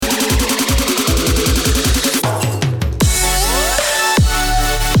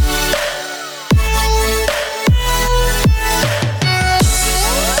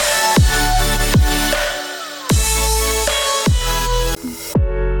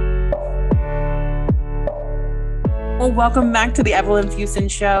Welcome back to the Evelyn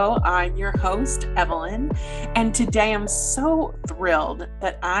Fusen Show. I'm your host, Evelyn, and today I'm so thrilled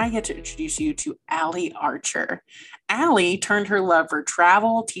that I get to introduce you to Allie Archer. Allie turned her love for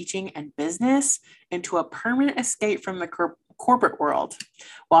travel, teaching, and business into a permanent escape from the corporate world.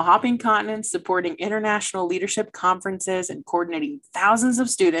 While hopping continents, supporting international leadership conferences, and coordinating thousands of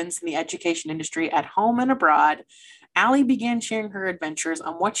students in the education industry at home and abroad, Allie began sharing her adventures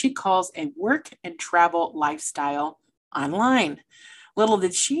on what she calls a work and travel lifestyle online. Little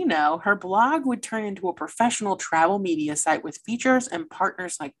did she know, her blog would turn into a professional travel media site with features and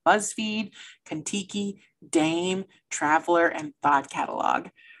partners like BuzzFeed, Kontiki, Dame, Traveler, and Thought Catalog.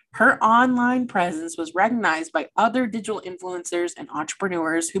 Her online presence was recognized by other digital influencers and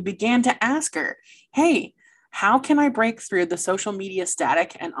entrepreneurs who began to ask her, hey, how can I break through the social media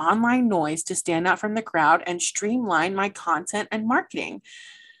static and online noise to stand out from the crowd and streamline my content and marketing?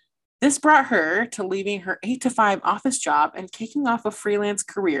 This brought her to leaving her 8-to-5 office job and kicking off a freelance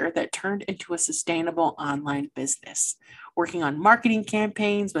career that turned into a sustainable online business, working on marketing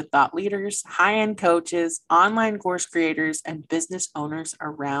campaigns with thought leaders, high-end coaches, online course creators, and business owners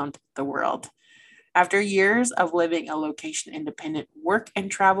around the world. After years of living a location-independent work and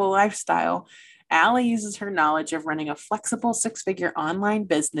travel lifestyle, Allie uses her knowledge of running a flexible 6-figure online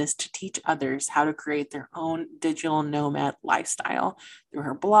business to teach others how to create their own digital nomad lifestyle through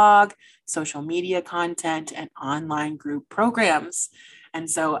her blog, social media content, and online group programs. And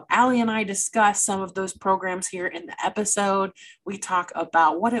so Allie and I discuss some of those programs here in the episode. We talk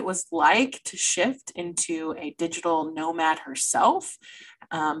about what it was like to shift into a digital nomad herself.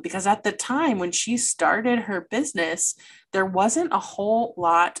 Because at the time when she started her business, there wasn't a whole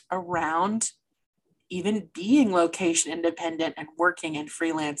lot around even being location independent and working in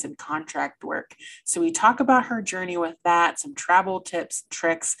freelance and contract work. So we talk about her journey with that, some travel tips,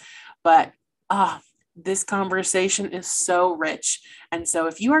 tricks, but this conversation is so rich. And so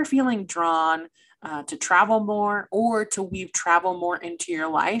if you are feeling drawn to travel more or to weave travel more into your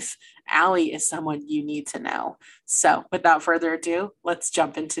life, Allie is someone you need to know. So without further ado, let's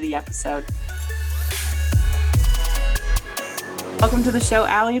jump into the episode. Welcome to the show,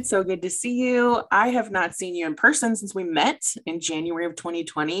 Allie. It's so good to see you. I have not seen you in person since we met in January of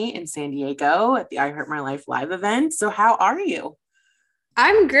 2020 in San Diego at the I Heart My Life live event. So how are you?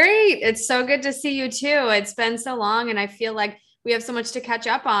 I'm great. It's so good to see you too. It's been so long and I feel like we have so much to catch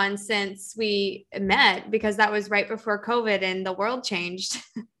up on since we met because that was right before COVID and the world changed.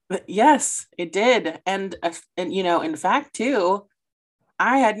 Yes, it did. And in fact, too,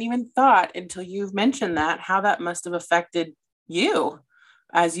 I hadn't even thought until you've mentioned that, how that must have affected you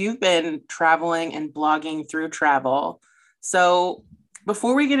as you've been traveling and blogging through travel. So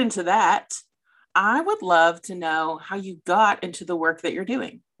before we get into that, I would love to know how you got into the work that you're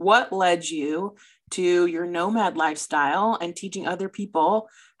doing. What led you to your nomad lifestyle and teaching other people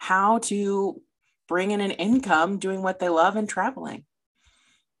how to bring in an income doing what they love and traveling?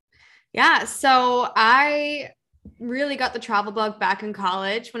 Yeah. So I really got the travel bug back in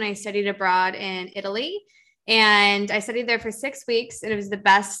college when I studied abroad in Italy. And I studied there for 6 weeks, and it was the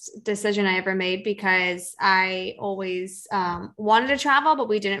best decision I ever made because I always wanted to travel, but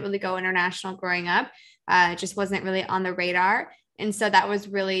we didn't really go international growing up. It just wasn't really on the radar. And so that was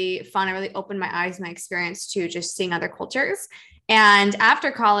really fun. It really opened my eyes, my experience to just seeing other cultures. And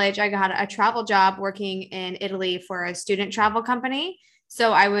after college, I got a travel job working in Italy for a student travel company.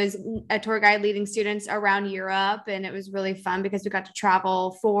 So I was a tour guide leading students around Europe, and it was really fun because we got to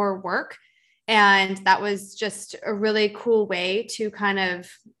travel for work. And that was just a really cool way to kind of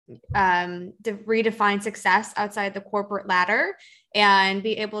redefine success outside the corporate ladder and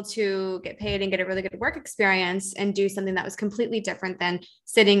be able to get paid and get a really good work experience and do something that was completely different than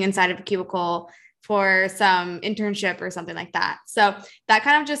sitting inside of a cubicle for some internship or something like that. So that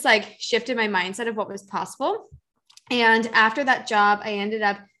kind of just like shifted my mindset of what was possible. And after that job, I ended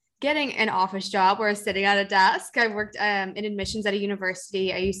up getting an office job where I was sitting at a desk. I worked in admissions at a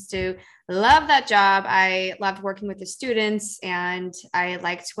university. I used to love that job. I loved working with the students and I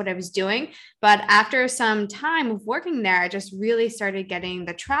liked what I was doing. But after some time of working there, I just really started getting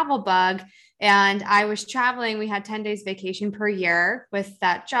the travel bug. And I was traveling. We had 10 days vacation per year with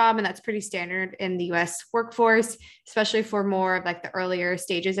that job. And that's pretty standard in the US workforce, especially for more of like the earlier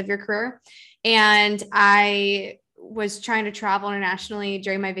stages of your career. And I was trying to travel internationally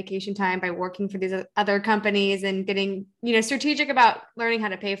during my vacation time by working for these other companies and getting, strategic about learning how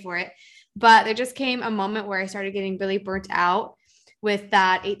to pay for it. But there just came a moment where I started getting really burnt out with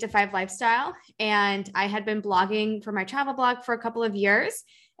that 8-to-5 lifestyle. And I had been blogging for my travel blog for a couple of years.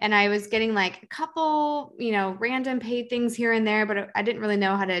 And I was getting like a couple, random paid things here and there, but I didn't really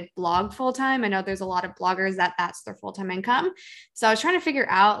know how to blog full time. I know there's a lot of bloggers that's their full time income. So I was trying to figure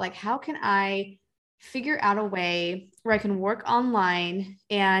out like, how can I figure out a way where I can work online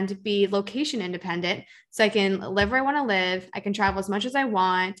and be location independent so I can live where I want to live. I can travel as much as I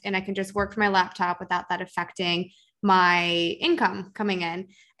want, and I can just work from my laptop without that affecting my income coming in.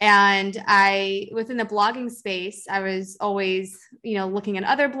 And within the blogging space, I was always, looking at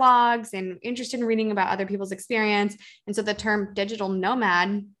other blogs and interested in reading about other people's experience. And so the term digital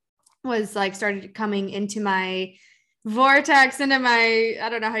nomad was like started coming into my vortex, into my, I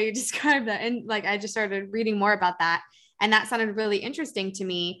don't know how you describe that. And like, I just started reading more about that. And that sounded really interesting to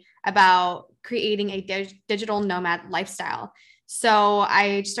me about creating a digital nomad lifestyle. So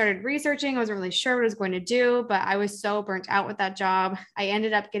I started researching. I wasn't really sure what I was going to do, but I was so burnt out with that job. I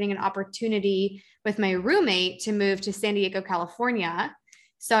ended up getting an opportunity with my roommate to move to San Diego, California.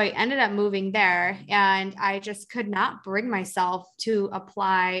 So I ended up moving there, and I just could not bring myself to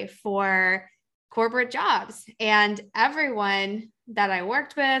apply for corporate jobs. And everyone that I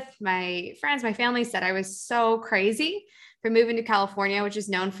worked with, my friends, my family, said I was so crazy for moving to California, which is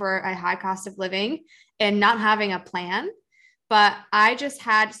known for a high cost of living, and not having a plan. But I just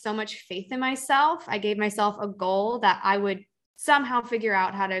had so much faith in myself. I gave myself a goal that I would somehow figure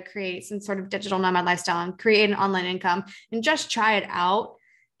out how to create some sort of digital nomad lifestyle and create an online income and just try it out.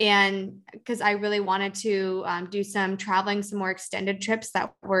 And because I really wanted to do some traveling, some more extended trips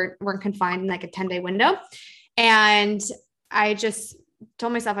that weren't confined in like a 10-day window. And I just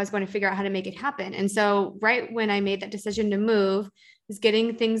told myself I was going to figure out how to make it happen. And so right when I made that decision to move, was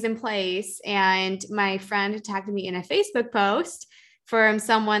getting things in place, and my friend tagged me in a Facebook post from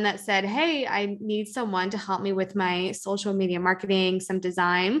someone that said, "Hey, I need someone to help me with my social media marketing, some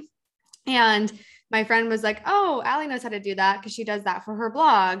design." And my friend was like, "Oh, Allie knows how to do that because she does that for her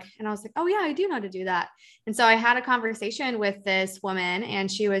blog." And I was like, "Oh yeah, I do know how to do that." And so I had a conversation with this woman,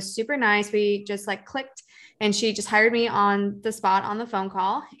 and she was super nice. We just like clicked, and she just hired me on the spot on the phone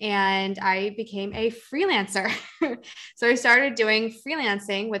call, and I became a freelancer. So I started doing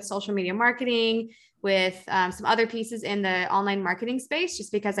freelancing with social media marketing, with some other pieces in the online marketing space,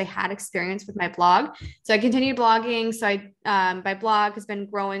 just because I had experience with my blog. So I continued blogging. So my blog has been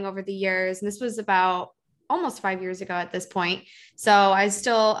growing over the years, and this was about almost 5 years ago at this point. So I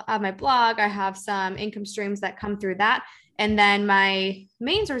still have my blog. I have some income streams that come through that. And then my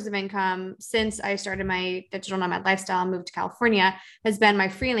main source of income since I started my digital nomad lifestyle and moved to California has been my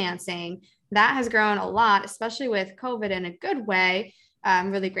freelancing. That has grown a lot, especially with COVID, in a good way.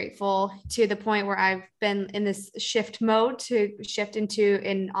 I'm really grateful, to the point where I've been in this shift mode to shift into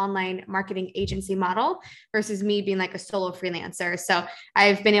an online marketing agency model versus me being like a solo freelancer. So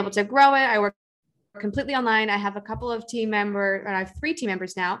I've been able to grow it. I work completely online. I have a couple of team members, and I have 3 team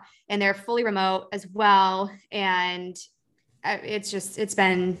members now, and they're fully remote as well. And it's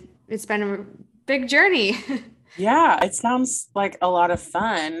been a big journey. Yeah, it sounds like a lot of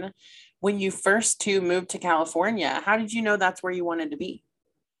fun. When you first moved to California, how did you know that's where you wanted to be?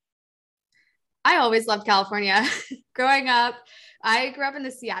 I always loved California. Growing up, I grew up in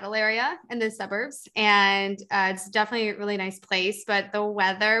the Seattle area, in the suburbs, and it's definitely a really nice place, but the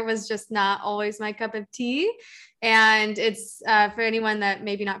weather was just not always my cup of tea. And it's for anyone that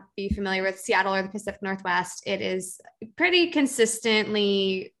maybe not be familiar with Seattle or the Pacific Northwest, it is pretty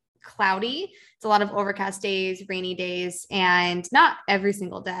consistently cloudy. It's a lot of overcast days, rainy days, and not every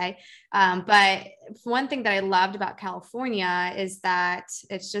single day. But one thing that I loved about California is that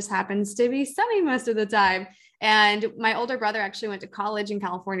it just happens to be sunny most of the time. And my older brother actually went to college in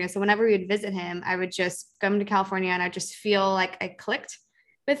California. So whenever we would visit him, I would just come to California, and I just feel like I clicked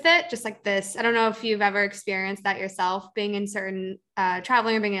with it, just like this. I don't know if you've ever experienced that yourself, being in certain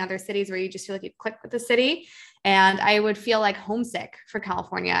traveling or being in other cities where you just feel like you click with the city. And I would feel like homesick for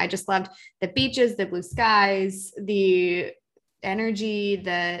California. I just loved the beaches, the blue skies, the energy,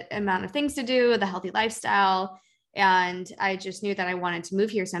 the amount of things to do, the healthy lifestyle. And I just knew that I wanted to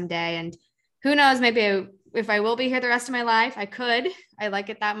move here someday. And who knows, maybe if I will be here the rest of my life, I could. I like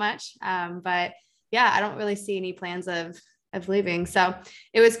it that much. But yeah, I don't really see any plans of leaving. So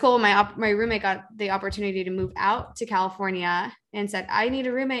it was cool. My roommate got the opportunity to move out to California and said, "I need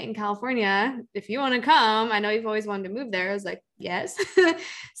a roommate in California. If you want to come, I know you've always wanted to move there." I was like, "Yes."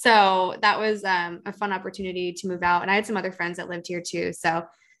 So that was a fun opportunity to move out. And I had some other friends that lived here too. So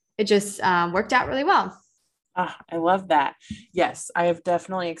it just worked out really well. I love that. Yes, I have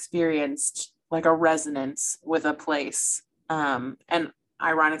definitely experienced like a resonance with a place. And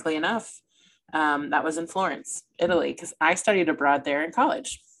ironically enough, that was in Florence, Italy, because I studied abroad there in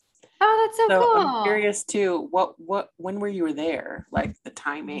college. Oh, that's so So I'm cool. curious too, when were you there? Like the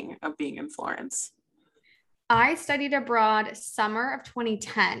timing of being in Florence? I studied abroad summer of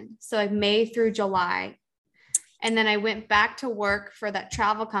 2010, so like May through July. And then I went back to work for that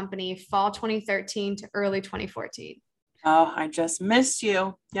travel company fall 2013 to early 2014. Oh, I just missed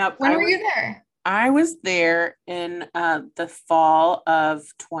you. Yep, When were you there? I was there in the fall of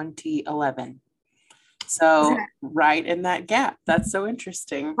 2011. So right in that gap. That's so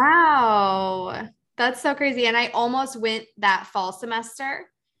interesting. Wow. That's so crazy. And I almost went that fall semester,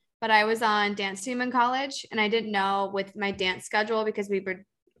 but I was on dance team in college and I didn't know with my dance schedule because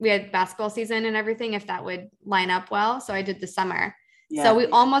we had basketball season and everything if that would line up well. So I did the summer. So Yeah, we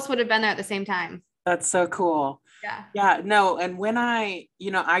almost would have been there at the same time. that's so cool. Yeah. Yeah, no, and when I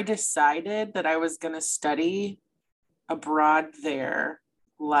decided that I was going to study abroad there,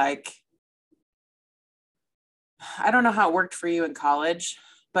 like I don't know how it worked for you in college,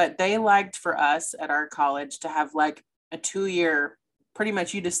 but they liked for us at our college to have like a 2 year, pretty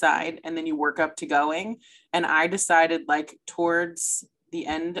much you decide, and then you work up to going. And I decided like towards the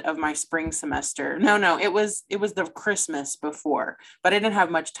end of my spring semester. No, it was the Christmas before, but I didn't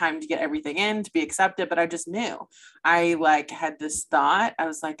have much time to get everything in to be accepted, but I just knew. I like had this thought. I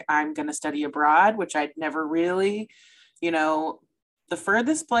was like, I'm gonna study abroad, which I'd never really, you know, the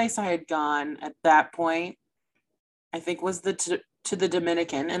furthest place I had gone at that point I think was to the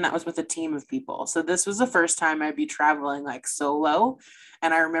Dominican, and that was with a team of people. So this was the first time I'd be traveling like solo,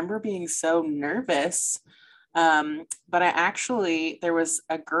 and I remember being so nervous. But I actually there was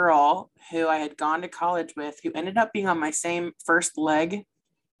a girl who I had gone to college with who ended up being on my same first leg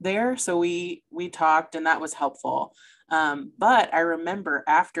there, so we talked, and that was helpful. But I remember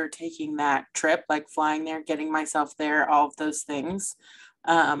after taking that trip, like flying there, getting myself there, all of those things,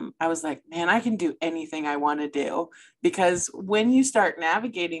 I was like, man, I can do anything I want to do. Because when you start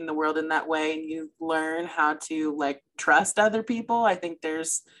navigating the world in that way and you learn how to like trust other people, I think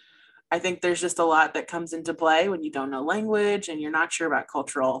there's just a lot that comes into play when you don't know language and you're not sure about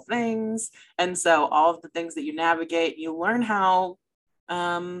cultural things. And so all of the things that you navigate, you learn how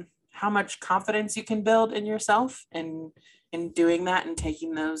much confidence you can build in yourself and in doing that and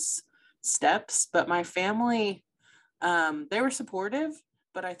taking those steps. But my family, they were supportive,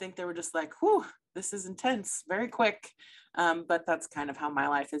 but I think they were just like, whew, this is intense, very quick. But that's kind of how my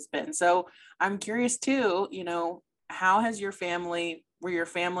life has been. So I'm curious too, how has were your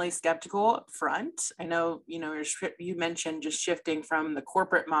family skeptical up front? I know, you mentioned just shifting from the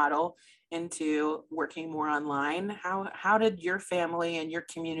corporate model into working more online. How did your family and your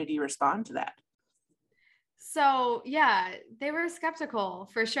community respond to that? So yeah, they were skeptical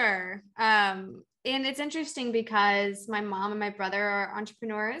for sure. And it's interesting because my mom and my brother are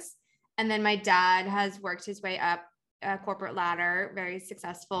entrepreneurs, and then my dad has worked his way up a corporate ladder, very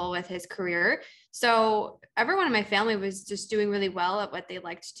successful with his career. So everyone in my family was just doing really well at what they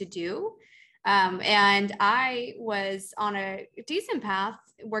liked to do. And I was on a decent path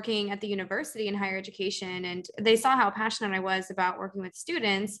working at the university in higher education, and they saw how passionate I was about working with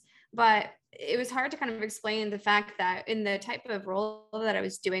students. But it was hard to kind of explain the fact that in the type of role that I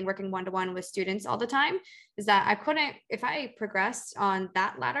was doing, working one-to-one with students all the time, is that I couldn't, if I progressed on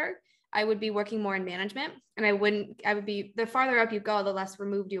that ladder, I would be working more in management, and I would be, the farther up you go, the less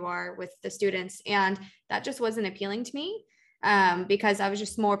removed you are with the students. And that just wasn't appealing to me, because I was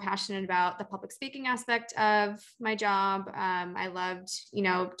just more passionate about the public speaking aspect of my job. I loved,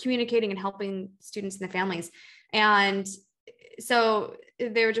 communicating and helping students and the families. And so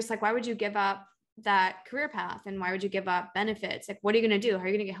they were just like, why would you give up that career path? And why would you give up benefits? Like, what are you going to do? How are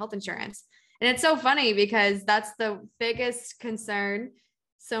you going to get health insurance? And it's so funny because that's the biggest concern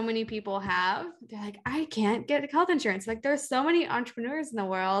so many people have. They're like, I can't get health insurance. Like, there's so many entrepreneurs in the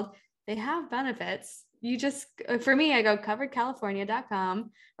world. They have benefits. You just, for me, I go coveredcalifornia.com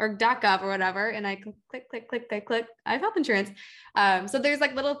or .gov or whatever. And I click, click, click, click, click. I have health insurance. So there's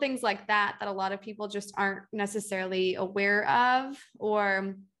like little things like that a lot of people just aren't necessarily aware of,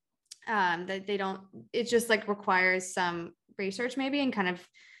 or that they don't, it just like requires some research maybe, and kind of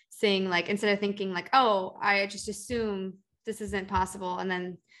seeing like, instead of thinking like, oh, I just assume this isn't possible, and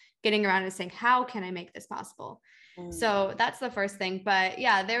then getting around and saying, how can I make this possible? So that's the first thing. But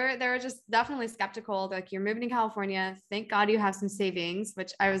yeah, they were just definitely skeptical. Like, you're moving to California. Thank God you have some savings,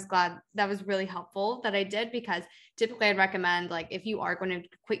 which I was glad, that was really helpful that I did, because typically I'd recommend, like, if you are going to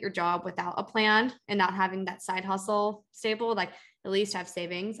quit your job without a plan and not having that side hustle stable, like at least have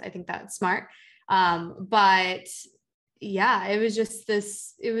savings. I think that's smart. But yeah, it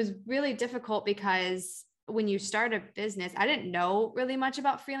was really difficult because when you start a business, I didn't know really much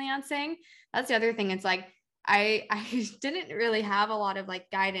about freelancing. That's the other thing. It's like, I didn't really have a lot of like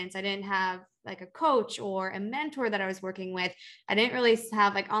guidance. I didn't have like a coach or a mentor that I was working with. I didn't really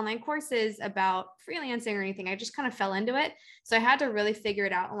have like online courses about freelancing or anything. I just kind of fell into it. So I had to really figure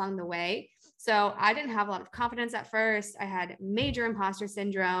it out along the way. So I didn't have a lot of confidence at first. I had major imposter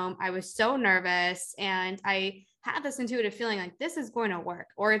syndrome. I was so nervous, and I had this intuitive feeling like this is going to work,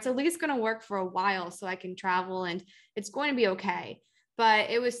 or it's at least going to work for a while so I can travel and it's going to be okay. But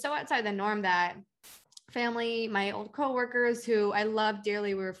it was so outside the norm that family, my old coworkers who I love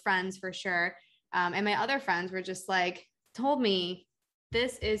dearly, we were friends for sure. And my other friends were just like, told me,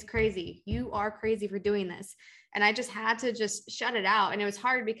 this is crazy. You are crazy for doing this. And I just had to just shut it out. And it was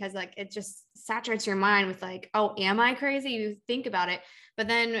hard because like, it just saturates your mind with like, oh, am I crazy? You think about it. But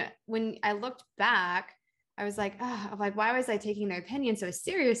then when I looked back, I was like, oh, like, why was I taking their opinion so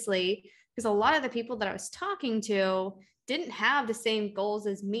seriously? Because a lot of the people that I was talking to didn't have the same goals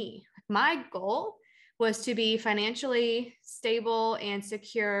as me. My goal was to be financially stable and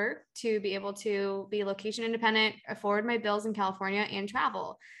secure, to be able to be location independent, afford my bills in California, and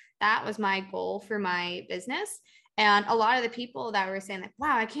travel. That was my goal for my business. And a lot of the people that were saying like,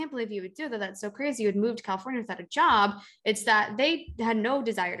 wow, I can't believe you would do that. That's so crazy. You would move to California without a job. It's that they had no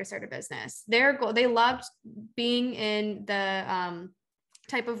desire to start a business. Their goal, they loved being in the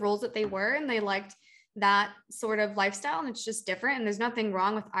type of roles that they were, and they liked that sort of lifestyle. And it's just different. And there's nothing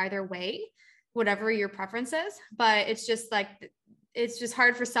wrong with either way, whatever your preference is, but it's just like, it's just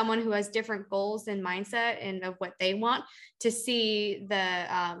hard for someone who has different goals and mindset and of what they want to see the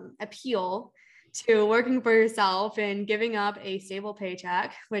appeal to working for yourself and giving up a stable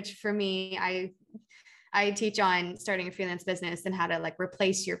paycheck, which for me, I teach on starting a freelance business and how to like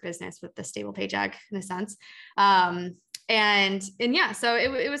replace your business with the stable paycheck in a sense. And yeah, so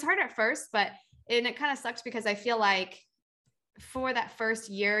it was hard at first, but it kind of sucks because I feel like for that first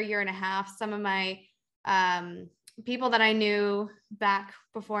year and a half, some of my people that I knew back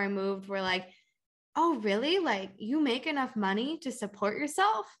before I moved were like, oh, really? Like you make enough money to support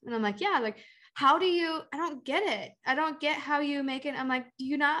yourself? And I'm like, yeah, like, how do you, I don't get it. I don't get how you make it. I'm like, do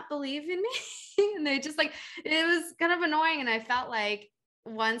you not believe in me? And they just like, it was kind of annoying. And I felt like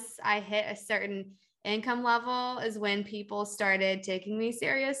once I hit a certain income level is when people started taking me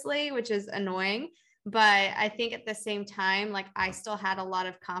seriously, which is annoying. But I think at the same time, like I still had a lot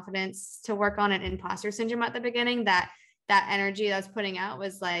of confidence to work on an imposter syndrome at the beginning, that energy that I was putting out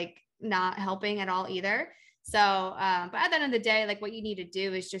was like not helping at all either. So, but at the end of the day, like what you need to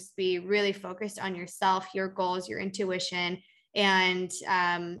do is just be really focused on yourself, your goals, your intuition, and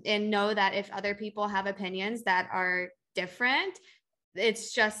know that if other people have opinions that are different,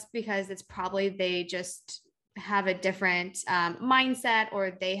 it's just because it's probably they just have a different mindset,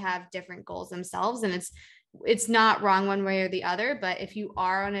 or they have different goals themselves, and it's not wrong one way or the other. But if you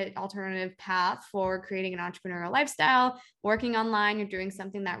are on an alternative path for creating an entrepreneurial lifestyle, working online, you're doing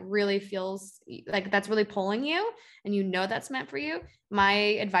something that really feels like that's really pulling you, and you know that's meant for you, my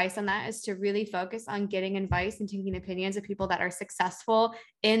advice on that is to really focus on getting advice and taking opinions of people that are successful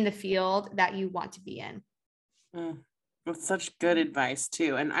in the field that you want to be in. That's such good advice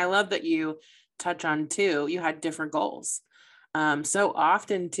too. And I love that you touch on too, you had different goals. So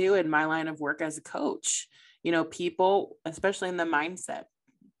often too, in my line of work as a coach, people, especially in the mindset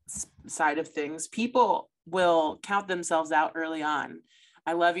side of things, people will count themselves out early on.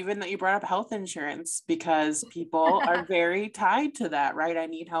 I love even that you brought up health insurance, because people are very tied to that, right? I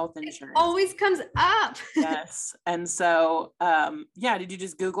need health insurance. It always comes up. Yes. And so, did you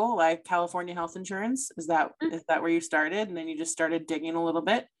just Google like California health insurance? Is that where you started? And then you just started digging a little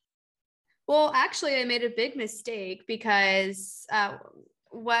bit? Well, actually, I made a big mistake because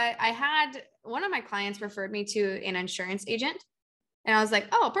one of my clients referred me to an insurance agent, and I was like,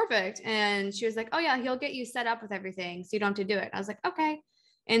 oh, perfect. And she was like, oh yeah, he'll get you set up with everything, so you don't have to do it. I was like, okay.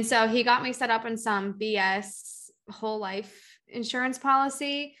 And so he got me set up in some BS whole life insurance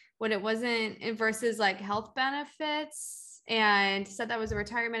policy when it wasn't, versus like health benefits, and said that was a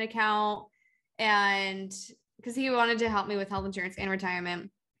retirement account. And because he wanted to help me with health insurance and retirement.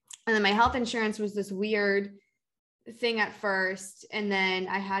 And then my health insurance was this weird thing at first. And then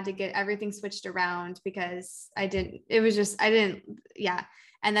I had to get everything switched around because yeah.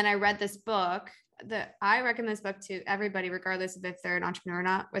 And then I read this book that I recommend, this book to everybody, regardless of if they're an entrepreneur or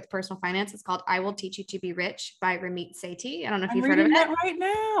not, with personal finance. It's called I Will Teach You to Be Rich by Ramit Sethi. I don't know if you've heard of it. Right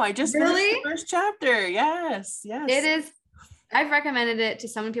now. I just finished the first chapter. Yes. It is. I've recommended it to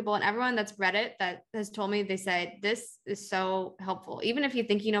so many people, and everyone that's read it that has told me, they said, this is so helpful, even if you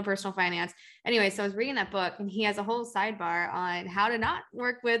think you know personal finance. Anyway, so I was reading that book, and he has a whole sidebar on how to not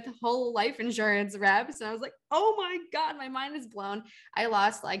work with whole life insurance reps. And I was like, oh my God, my mind is blown. I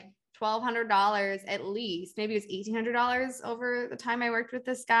lost like $1,200 at least, maybe it was $1,800 over the time I worked with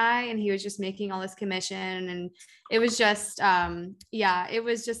this guy. And he was just making all this commission. And it was just, it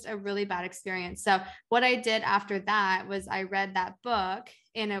was just a really bad experience. So what I did after that was I read that book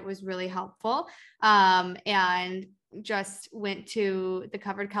and it was really helpful. And just went to the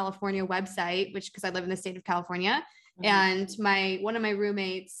Covered California website, which, because I live in the state of California, and one of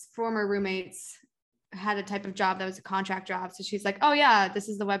my former roommates had a type of job that was a contract job. So she's like, oh yeah, this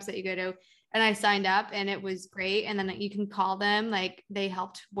is the website you go to. And I signed up and it was great. And then you can call them, like they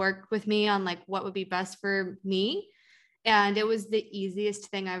helped work with me on like what would be best for me. And it was the easiest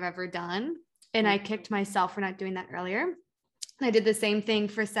thing I've ever done. And I kicked myself for not doing that earlier. And I did the same thing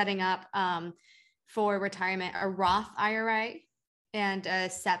for setting up for retirement, a Roth IRA and a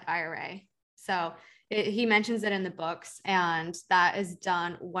SEP IRA. So he mentions it in the books, and that has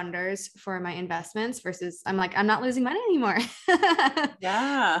done wonders for my investments versus I'm like, I'm not losing money anymore.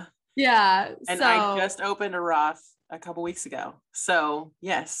 Yeah. Yeah. And I just opened a Roth a couple weeks ago. So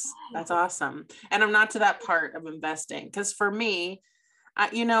yes, that's awesome. And I'm not to that part of investing, because for me,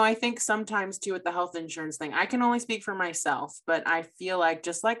 I think sometimes too with the health insurance thing, I can only speak for myself, but I feel like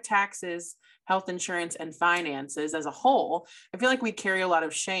just like taxes, health insurance, and finances as a whole, I feel like we carry a lot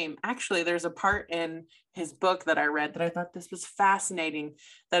of shame. Actually, there's a part in his book that I read that I thought this was fascinating,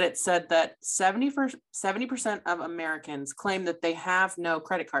 that it said that 70% of Americans claim that they have no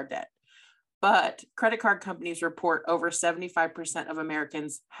credit card debt, but credit card companies report over 75% of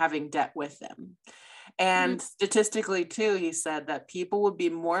Americans having debt with them. And statistically too, he said that people would be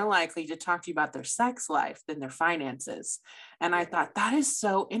more likely to talk to you about their sex life than their finances. And I thought that is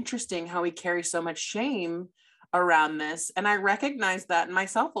so interesting how we carry so much shame around this. And I recognized that in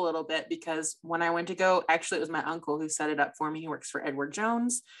myself a little bit, because when I went to go, actually, it was my uncle who set it up for me. He works for Edward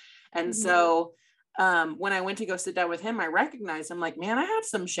Jones. And so when I went to go sit down with him, I recognized, I'm like, man, I have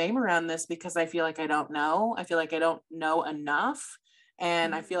some shame around this because I feel like I don't know. I feel like I don't know enough.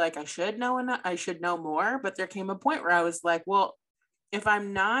 And I feel like I should know enough. I should know more. But there came a point where I was like, well, if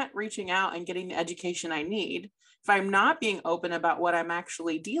I'm not reaching out and getting the education I need, if I'm not being open about what I'm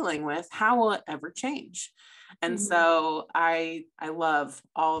actually dealing with, how will it ever change? And so I love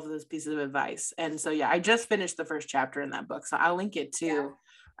all of those pieces of advice. And so, yeah, I just finished the first chapter in that book. So I'll link it too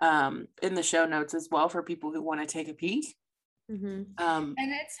in the show notes as well for people who want to take a peek. And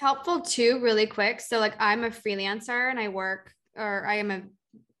it's helpful too, really quick. So like I'm a freelancer and I am a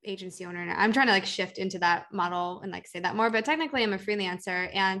agency owner now. I'm trying to like shift into that model and like say that more, but technically I'm a freelancer,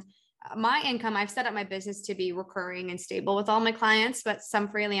 and my income, I've set up my business to be recurring and stable with all my clients, but some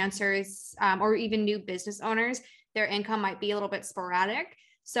freelancers or even new business owners, their income might be a little bit sporadic.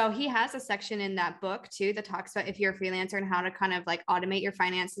 So he has a section in that book too that talks about if you're a freelancer and how to kind of like automate your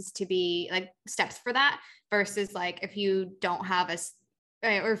finances to be like steps for that versus like if you don't have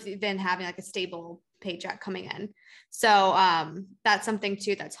or if you've been having like a stable paycheck coming in. So that's something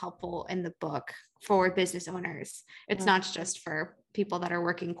too that's helpful in the book for business owners. It's not just for people that are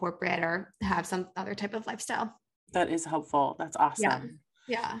working corporate or have some other type of lifestyle. That is helpful. That's awesome.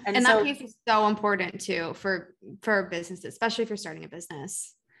 Yeah. And that piece is so important too for businesses, especially if you're starting a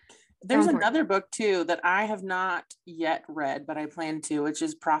business. There's another book too that I have not yet read, but I plan to, which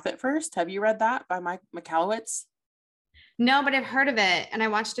is Profit First. Have you read that by Mike Michalowicz? No, but I've heard of it and I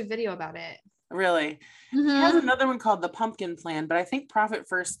watched a video about it. Really? He has another one called The Pumpkin Plan, but I think Profit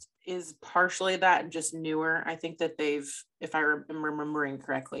First is partially that and just newer. I think that they've, if I am remembering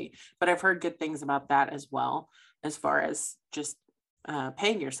correctly, but I've heard good things about that as well, as far as just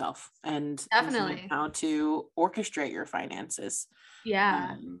paying yourself and definitely how to orchestrate your finances.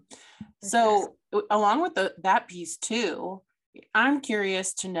 Yeah. So along with that piece too, I'm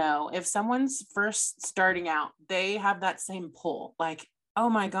curious to know if someone's first starting out, they have that same pull, like, oh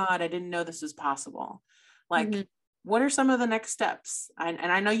my God, I didn't know this was possible. Like, what are some of the next steps? And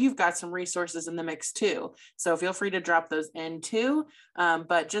I know you've got some resources in the mix too. So feel free to drop those in too.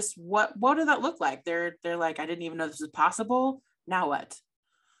 But just what did that look like? They're like, I didn't even know this was possible. Now what?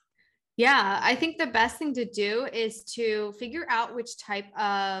 Yeah, I think the best thing to do is to figure out which type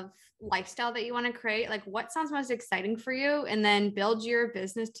of lifestyle that you want to create, like what sounds most exciting for you, and then build your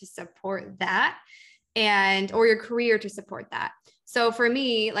business to support that or your career to support that. So for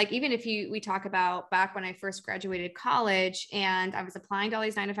me, like, even if we talk about back when I first graduated college and I was applying to all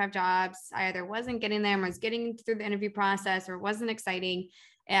these 9-to-5 jobs, I either wasn't getting them or was getting through the interview process or wasn't exciting.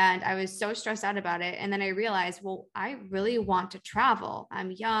 And I was so stressed out about it. And then I realized, well, I really want to travel.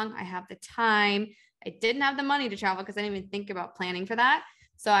 I'm young. I have the time. I didn't have the money to travel because I didn't even think about planning for that.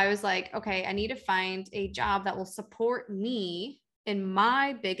 So I was like, okay, I need to find a job that will support me in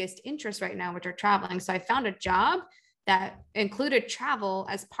my biggest interest right now, which are traveling. So I found a job that included travel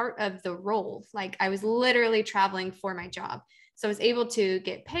as part of the role. Like I was literally traveling for my job. So I was able to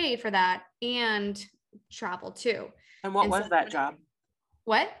get paid for that and travel too. And what And was so, that job?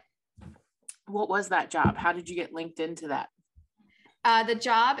 what? What was that job? How did you get linked into that? The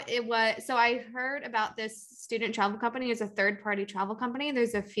job, it was, so I heard about this student travel company. It's a third party travel company.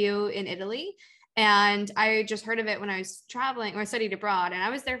 There's a few in Italy. And I just heard of it when I was traveling or I studied abroad. And I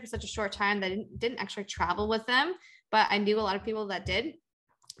was there for such a short time that I didn't actually travel with them, but I knew a lot of people that did.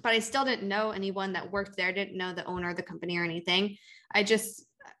 But I still didn't know anyone that worked there, didn't know the owner of the company or anything. I just,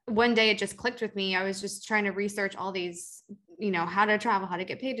 one day it just clicked with me. I was just trying to research all these, how to travel, how to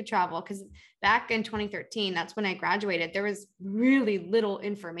get paid to travel. Because back in 2013, that's when I graduated, there was really little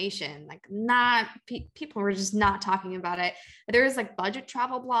information. Like not people were just not talking about it. There was like budget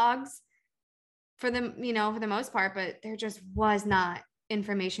travel blogs for them, for the most part, but there just was not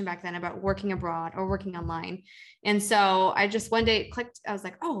information back then about working abroad or working online. And so I just one day it clicked. I was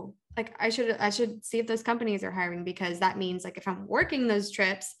like, oh, like I should see if those companies are hiring, because that means like if I'm working those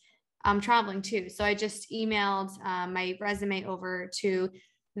trips, I'm traveling too. So I just emailed my resume over to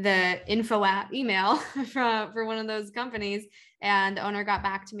the info app email for one of those companies, and the owner got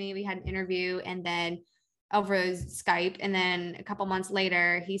back to me. We had an interview, and then over Skype. And then a couple months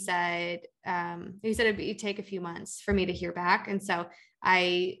later, he said it'd take a few months for me to hear back. And so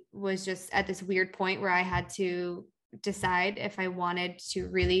I was just at this weird point where I had to decide if I wanted to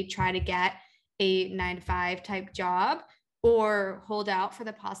really try to get a 9 to 5 type job or hold out for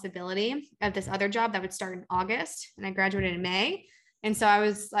the possibility of this other job that would start in August. And I graduated in May. And so I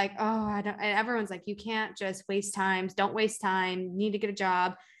was like, oh, I don't, and everyone's like, you can't just waste time. Don't waste time. You need to get a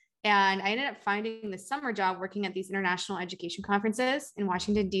job. And I ended up finding the summer job working at these international education conferences in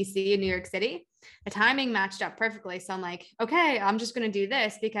Washington, D.C. and New York City. The timing matched up perfectly. So I'm like, okay, I'm just going to do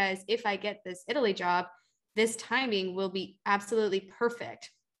this, because if I get this Italy job, this timing will be absolutely perfect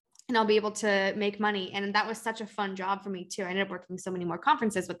and I'll be able to make money. And that was such a fun job for me too. I ended up working so many more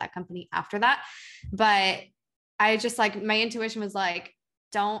conferences with that company after that. But I just like, my intuition was like,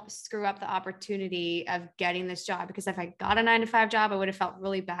 don't screw up the opportunity of getting this job, because if I got a 9 to 5 job, I would have felt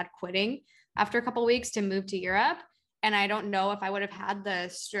really bad quitting after a couple of weeks to move to Europe. And I don't know if I would have had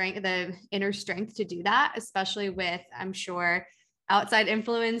the inner strength to do that, especially with, I'm sure, outside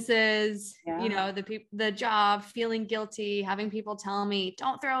influences, the job, feeling guilty, having people tell me,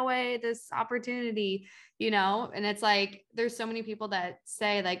 don't throw away this opportunity, and it's like, there's so many people that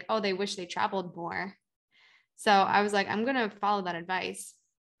say like, oh, they wish they traveled more. So I was like, I'm going to follow that advice.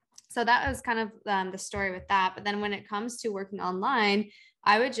 So that was kind of the story with that. But then when it comes to working online,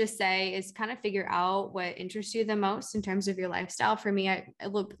 I would just say is kind of figure out what interests you the most in terms of your lifestyle. For me,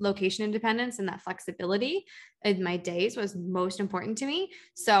 location independence and that flexibility in my days was most important to me.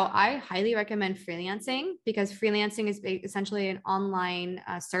 So I highly recommend freelancing, because freelancing is essentially an online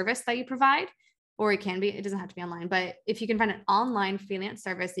service that you provide, or it doesn't have to be online, but if you can find an online freelance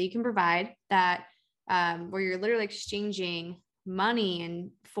service that you can provide that where you're literally exchanging money and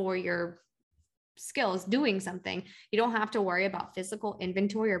for your skills doing something, you don't have to worry about physical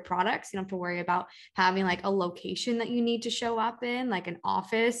inventory or products. You don't have to worry about having like a location that you need to show up in, like an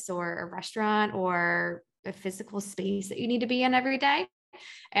office or a restaurant or a physical space that you need to be in every day.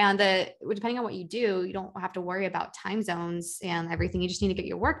 And depending on what you do, you don't have to worry about time zones and everything. You just need to get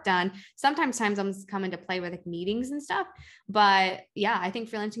your work done. Sometimes time zones come into play with like meetings and stuff. But yeah, I think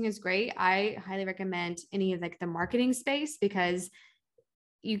freelancing is great. I highly recommend any of like the marketing space, because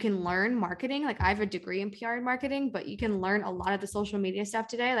you can learn marketing. Like I have a degree in PR and marketing, but you can learn a lot of the social media stuff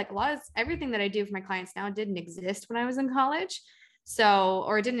today. Like everything that I do for my clients now didn't exist when I was in college. So,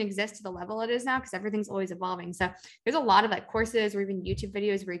 or it didn't exist to the level it is now, because everything's always evolving. So there's a lot of like courses or even YouTube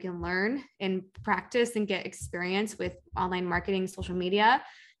videos where you can learn and practice and get experience with online marketing, social media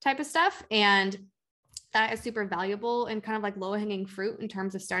type of stuff. And that is super valuable and kind of like low hanging fruit in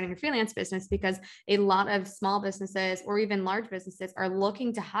terms of starting a freelance business, because a lot of small businesses or even large businesses are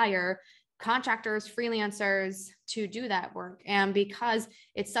looking to hire contractors, freelancers to do that work. And because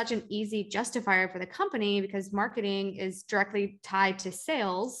it's such an easy justifier for the company, because marketing is directly tied to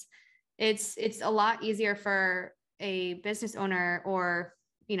sales, it's a lot easier for a business owner or,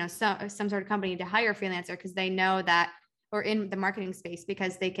 some sort of company to hire a freelancer, because they know that, or in the marketing space,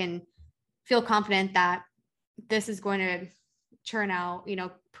 because they can feel confident that this is going to churn out,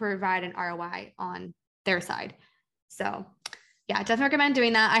 provide an ROI on their side. So yeah, I definitely recommend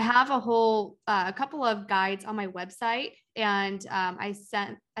doing that. I have a couple of guides on my website, and I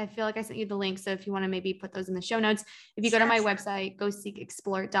feel like I sent you the link. So if you want to maybe put those in the show notes, if you go to my website,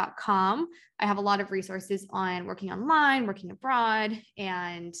 goseekexplore.com, I have a lot of resources on working online, working abroad,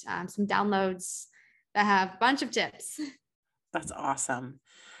 and some downloads that have a bunch of tips. That's awesome.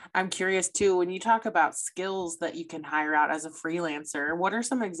 I'm curious too, when you talk about skills that you can hire out as a freelancer, what are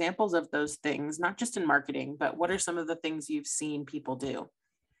some examples of those things, not just in marketing, but what are some of the things you've seen people do?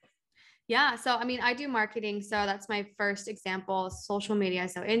 Yeah. So, I mean, I do marketing. So that's my first example, social media.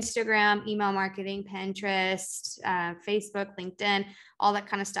 So Instagram, email marketing, Pinterest, Facebook, LinkedIn, all that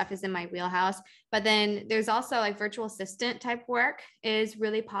kind of stuff is in my wheelhouse. But then there's also like virtual assistant type work is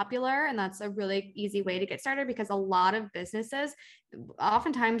really popular. And that's a really easy way to get started because a lot of businesses,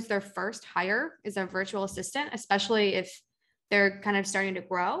 oftentimes their first hire is a virtual assistant, especially if they're kind of starting to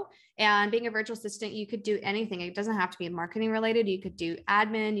grow. And being a virtual assistant, you could do anything. It doesn't have to be marketing related. You could do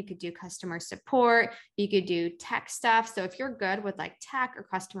admin, you could do customer support, you could do tech stuff. So if you're good with like tech or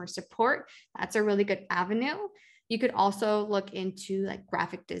customer support, that's a really good avenue. You could also look into like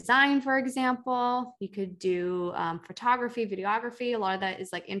graphic design, for example. You could do photography, videography. A lot of that is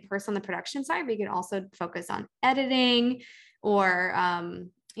like in person on the production side, but you can also focus on editing or,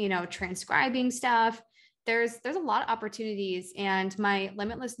 transcribing stuff. There's a lot of opportunities, and my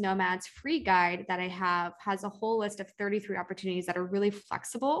Limitless Nomads free guide that I have has a whole list of 33 opportunities that are really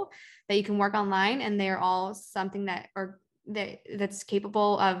flexible that you can work online, and they're all something that's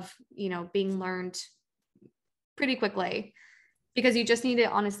capable of being learned pretty quickly, because you just need to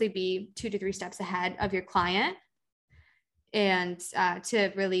honestly be 2 to 3 steps ahead of your client. And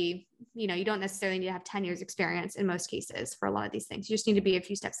to really, you don't necessarily need to have 10 years experience in most cases for a lot of these things. You just need to be a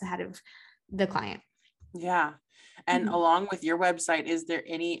few steps ahead of the client. Yeah. And along with your website, is there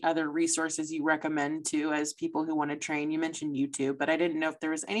any other resources you recommend to as people who want to train? You mentioned YouTube, but I didn't know if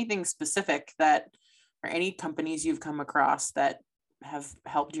there was anything specific or any companies you've come across that have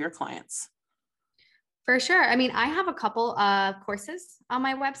helped your clients. For sure. I mean, I have a couple of courses on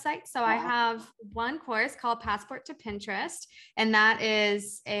my website. So I have one course called Passport to Pinterest, and that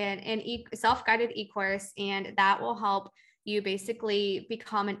is an self-guided e-course, and that will help you basically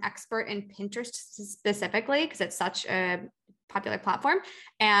become an expert in Pinterest specifically because it's such a popular platform,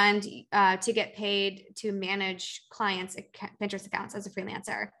 and to get paid to manage clients' Pinterest accounts as a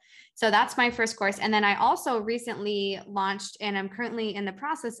freelancer. So that's my first course. And then I also recently launched, and I'm currently in the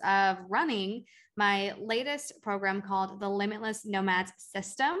process of running my latest program called the Limitless Nomads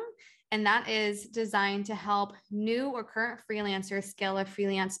System. And that is designed to help new or current freelancers scale a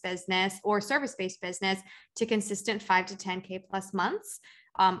freelance business or service-based business to consistent 5 to 10K plus months,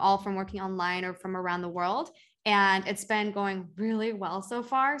 all from working online or from around the world. And it's been going really well so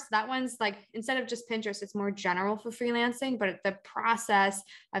far. So that one's like, instead of just Pinterest, it's more general for freelancing, but the process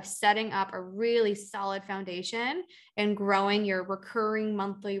of setting up a really solid foundation and growing your recurring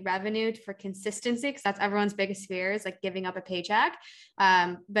monthly revenue for consistency, because that's everyone's biggest fear, is like giving up a paycheck,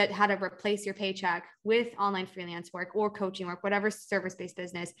 but how to replace your paycheck with online freelance work or coaching work, whatever service-based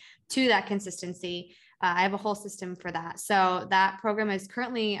business, to that consistency. I have a whole system for that. So that program is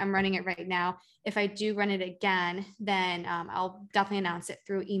currently, I'm running it right now. If I do run it again, then I'll definitely announce it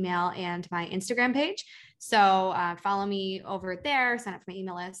through email and my Instagram page. So follow me over there, sign up for my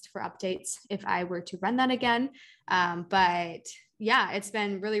email list for updates if I were to run that again. But yeah, it's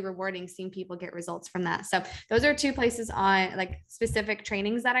been really rewarding seeing people get results from that. So those are 2 places on like specific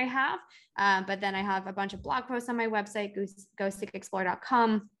trainings that I have. But then I have a bunch of blog posts on my website,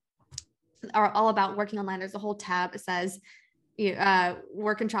 ghosticexplorer.com, are all about working online. There's a whole tab that says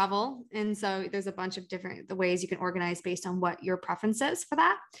work and travel. And so there's a bunch of different ways you can organize based on what your preference is for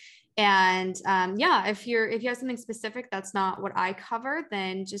that. And if you have something specific that's not what I cover,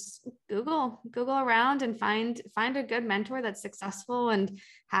 then just Google around and find a good mentor that's successful and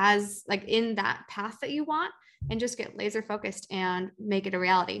has like in that path that you want, and just get laser focused and make it a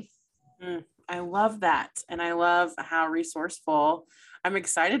reality. I love that. And I love how resourceful. I'm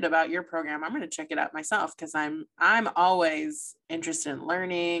excited about your program. I'm going to check it out myself because I'm always interested in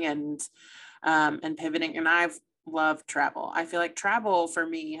learning and pivoting. And I've loved travel. I feel like travel for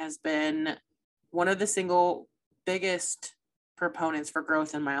me has been one of the single biggest proponents for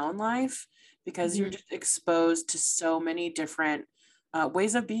growth in my own life, because you're just exposed to so many different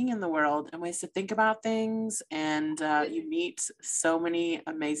ways of being in the world and ways to think about things. And you meet so many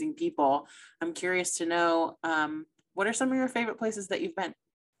amazing people. I'm curious to know, what are some of your favorite places that you've been?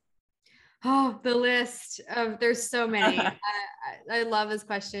 Oh, the list of, there's so many. I love this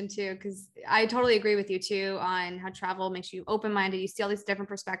question too, because I totally agree with you too on how travel makes you open-minded. You see all these different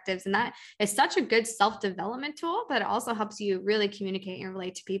perspectives, and that is such a good self-development tool, but it also helps you really communicate and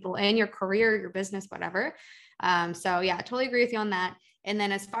relate to people in your career, your business, whatever. So yeah, I totally agree with you on that. And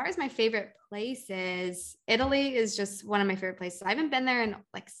then as far as my favorite places, Italy is just one of my favorite places. I haven't been there in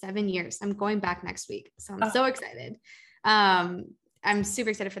like 7 years. I'm going back next week, so I'm so excited. I'm super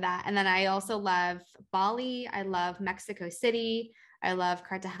excited for that. And then I also love Bali. I love Mexico City. I love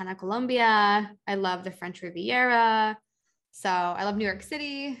Cartagena, Colombia. I love the French Riviera. So I love New York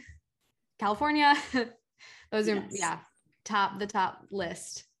City, California. Those are, Yes. the top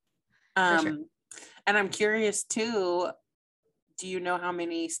list for sure. Um, and I'm curious too, do you know how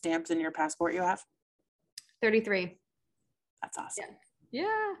many stamps in your passport you have? 33. That's awesome. Yeah.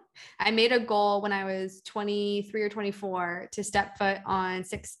 Yeah. I made a goal when I was 23 or 24 to step foot on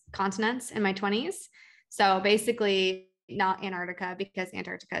 6 continents in my 20s. So basically not Antarctica, because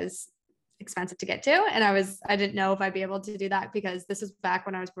Antarctica is expensive to get to. And I didn't know if I'd be able to do that because this was back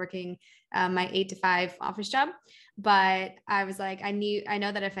when I was working my 8 to 5 office job. But I was like, I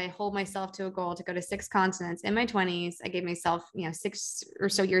know that if I hold myself to a goal to go to 6 continents in my 20s, I gave myself, 6 or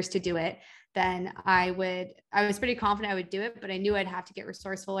so years to do it, then I was pretty confident I would do it, but I knew I'd have to get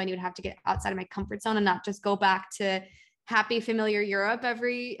resourceful. I knew I'd have to get outside of my comfort zone and not just go back to happy, familiar Europe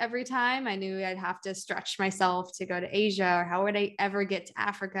every time. I knew I'd have to stretch myself to go to Asia, or how would I ever get to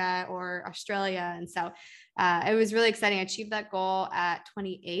Africa or Australia? And so it was really exciting. I achieved that goal at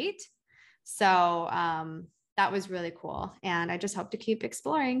 28. So that was really cool. And I just hope to keep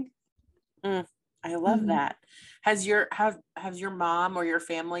exploring. I love that. Has your mom or your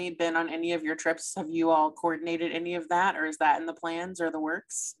family been on any of your trips? Have you all coordinated any of that, or is that in the plans or the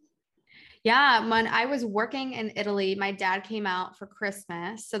works? Yeah, when I was working in Italy, my dad came out for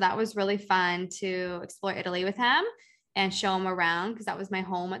Christmas. So that was really fun to explore Italy with him and show him around because that was my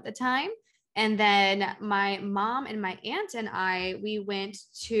home at the time. And then my mom and my aunt and we went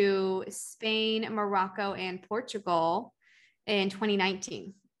to Spain, Morocco, and Portugal in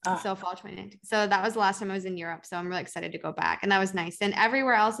 2019. So fall 2019. So that was the last time I was in Europe. So I'm really excited to go back. And that was nice. And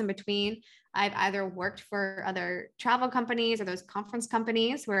everywhere else in between, I've either worked for other travel companies or those conference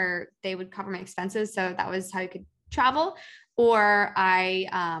companies where they would cover my expenses. So that was how you could travel. Or I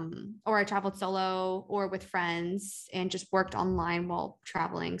traveled solo or with friends and just worked online while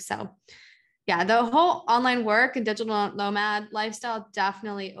traveling. So yeah, the whole online work and digital nomad lifestyle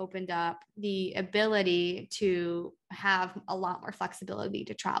definitely opened up the ability to have a lot more flexibility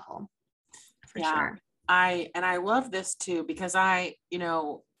to travel, for sure. I love this too, because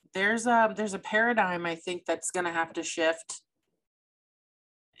there's a paradigm I think that's going to have to shift.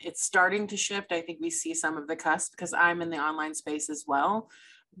 It's starting to shift. I think we see some of the cusp because I'm in the online space as well.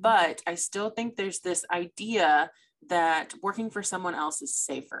 But I still think there's this idea that working for someone else is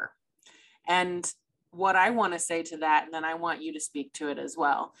safer. And what I want to say to that, and then I want you to speak to it as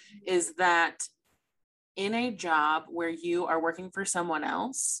well, is that in a job where you are working for someone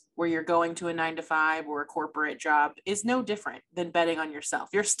else, where you're going to a 9 to 5 or a corporate job, is no different than betting on yourself.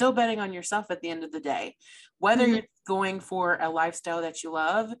 You're still betting on yourself at the end of the day, whether you're going for a lifestyle that you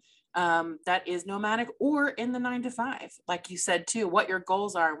love, that is nomadic, or in the 9 to 5, like you said too, what your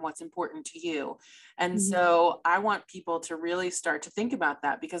goals are and what's important to you. And so I want people to really start to think about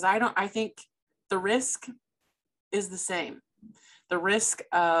that, because I think the risk is the same. The risk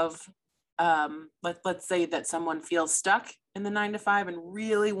of let's say that someone feels stuck in the 9 to 5 and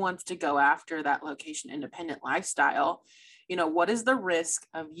really wants to go after that location independent lifestyle. What is the risk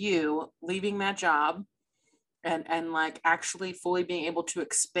of you leaving that job and like actually fully being able to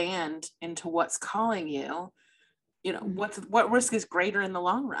expand into what's calling you? What risk is greater in the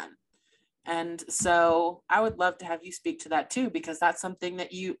long run? And so I would love to have you speak to that too, because that's something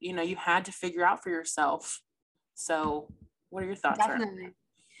that you had to figure out for yourself. So what are your thoughts? Definitely.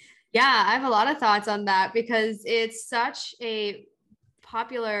 Yeah, I have a lot of thoughts on that because it's such a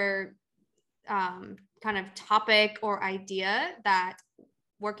popular kind of topic or idea that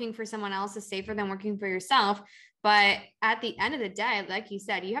working for someone else is safer than working for yourself. But at the end of the day, like you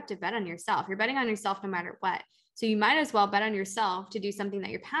said, you have to bet on yourself. You're betting on yourself no matter what. So you might as well bet on yourself to do something that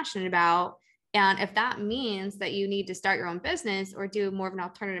you're passionate about. And if that means that you need to start your own business or do more of an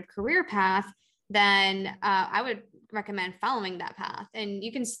alternative career path, then I would recommend following that path. And you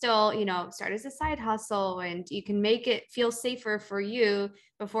can still, start as a side hustle, and you can make it feel safer for you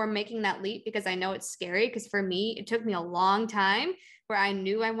before making that leap, because I know it's scary. Because for me, it took me a long time where I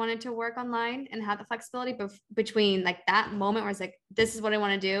knew I wanted to work online and have the flexibility between like that moment where I was like, this is what I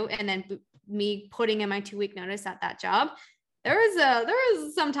want to do. And then me putting in my 2-week notice at that job. There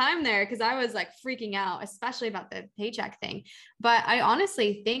was some time there because I was like freaking out, especially about the paycheck thing. But I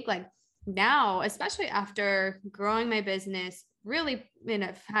honestly think like, now, especially after growing my business, really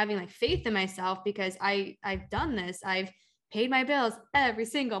having like faith in myself, because I've done this. I've paid my bills every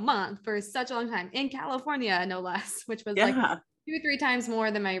single month for such a long time in California, no less, which was like 2 or 3 times more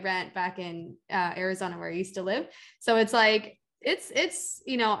than my rent back in Arizona, where I used to live. So it's like,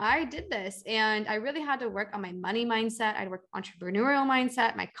 I did this and I really had to work on my money mindset. I'd work entrepreneurial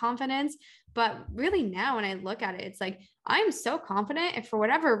mindset, my confidence. But really now when I look at it, it's like, I'm so confident. If for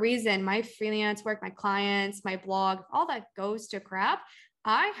whatever reason, my freelance work, my clients, my blog, all that goes to crap,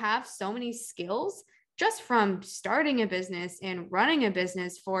 I have so many skills just from starting a business and running a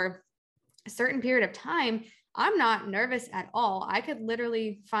business for a certain period of time. I'm not nervous at all. I could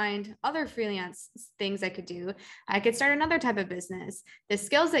literally find other freelance things I could do. I could start another type of business. The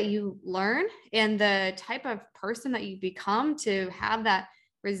skills that you learn and the type of person that you become to have that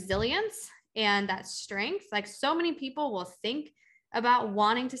resilience and that strength. Like, so many people will think about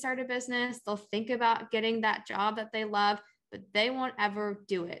wanting to start a business, they'll think about getting that job that they love, but they won't ever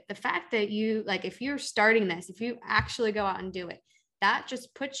do it. The fact that if you're starting this, if you actually go out and do it, that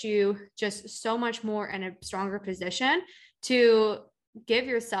just puts you just so much more in a stronger position to give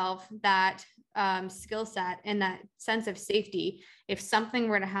yourself that skill set and that sense of safety if something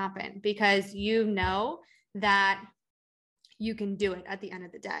were to happen, because you know that you can do it at the end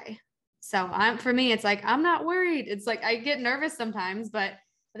of the day. So for me, it's like, I'm not worried. It's like, I get nervous sometimes, but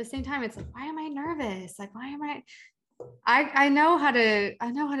at the same time, it's like, why am I nervous? Like, why am I know how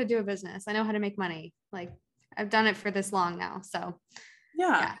to do a business. I know how to make money. Like, I've done it for this long now. So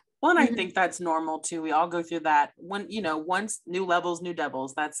yeah. Well, and I think that's normal too. We all go through that when, once new levels, new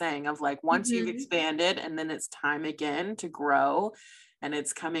devils, that saying of like, once you've expanded and then it's time again to grow and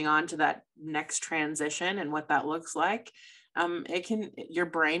it's coming on to that next transition and what that looks like. Your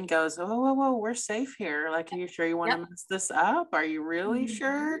brain goes, whoa, we're safe here. Like, are you sure you want to mess this up? Are you really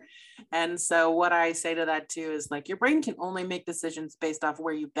sure? And so what I say to that too is like, your brain can only make decisions based off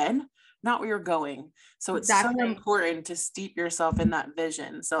where you've been, not where you're going. So it's so important to steep yourself in that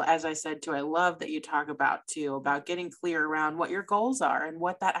vision. So as I said too, I love that you talk about getting clear around what your goals are and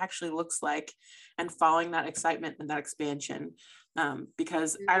what that actually looks like and following that excitement and that expansion.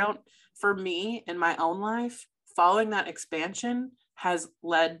 Because for me in my own life, following that expansion has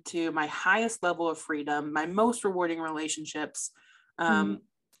led to my highest level of freedom, my most rewarding relationships,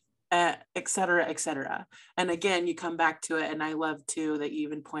 et cetera, et cetera. And again, you come back to it. And I love too, that you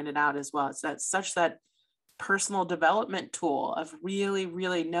even pointed out as well. It's that personal development tool of really,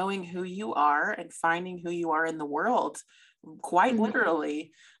 really knowing who you are and finding who you are in the world, quite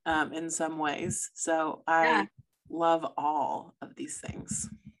literally, in some ways. So I love all of these things.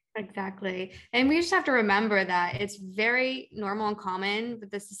 Exactly. And we just have to remember that it's very normal and common with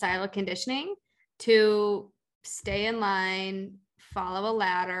the societal conditioning to stay in line, follow a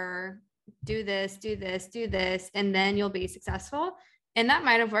ladder, do this, and then you'll be successful. And that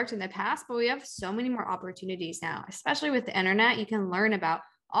might have worked in the past, but we have so many more opportunities now, especially with the internet. You can learn about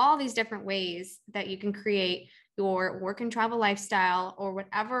all these different ways that you can create your work and travel lifestyle or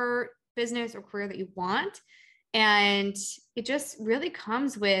whatever business or career that you want. And it just really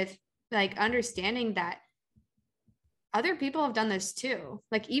comes with like understanding that other people have done this too.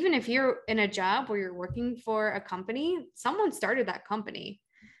 Like, even if you're in a job where you're working for a company, someone started that company,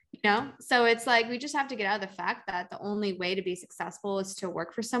 So it's like, we just have to get out of the fact that the only way to be successful is to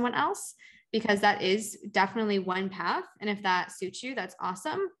work for someone else, because that is definitely one path. And if that suits you, that's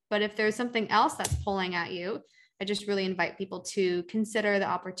awesome. But if there's something else that's pulling at you, I just really invite people to consider the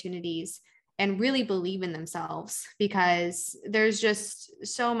opportunities and really believe in themselves, because there's just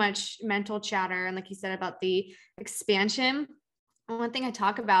so much mental chatter. And like you said about the expansion, one thing I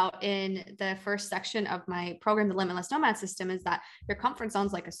talk about in the first section of my program, the Limitless Nomad System, is that your comfort zone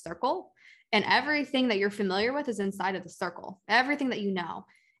is like a circle, and everything that you're familiar with is inside of the circle, everything that you know.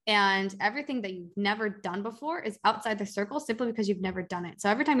 And everything that you've never done before is outside the circle, simply because you've never done it. So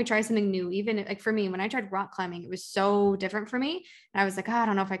every time you try something new, even like for me, when I tried rock climbing, it was so different for me. And I was like, I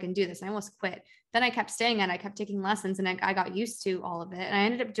don't know if I can do this. And I almost quit. Then I kept staying and I kept taking lessons, and I got used to all of it. And I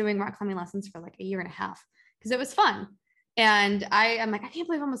ended up doing rock climbing lessons for like a year and a half because it was fun. And I'm like, I can't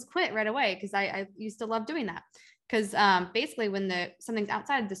believe I almost quit right away, because I used to love doing that. Because basically when something's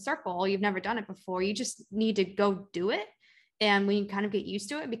outside the circle, you've never done it before, you just need to go do it. And when you kind of get used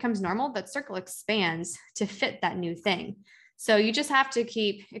to it, it becomes normal. That circle expands to fit that new thing. So you just have to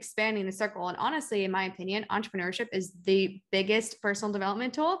keep expanding the circle. And honestly, in my opinion, entrepreneurship is the biggest personal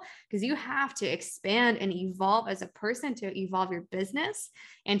development tool, because you have to expand and evolve as a person to evolve your business.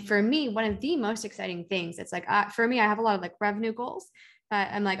 And for me, one of the most exciting things, it's like, for me, I have a lot of like revenue goals.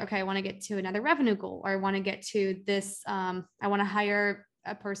 I'm like, okay, I want to get to another revenue goal, or I want to get to this. I want to hire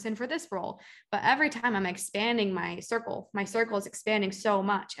a person for this role. But every time I'm expanding my circle is expanding so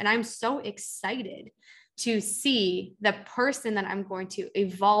much. And I'm so excited to see the person that I'm going to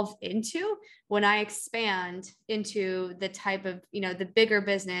evolve into when I expand into the type of, the bigger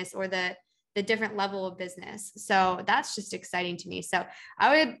business or the the different level of business. So that's just exciting to me. So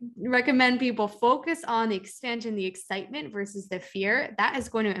I would recommend people focus on the expansion, the excitement versus the fear. That is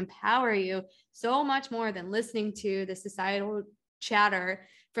going to empower you so much more than listening to the societal chatter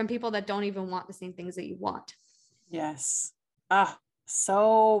from people that don't even want the same things that you want. Yes. Ah,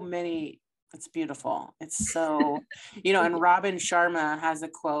 so many. It's beautiful. It's so, and Robin Sharma has a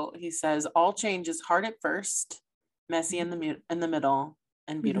quote. He says, all change is hard at first, messy in the middle,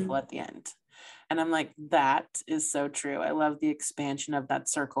 and beautiful at the end. And I'm like, that is so true. I love the expansion of that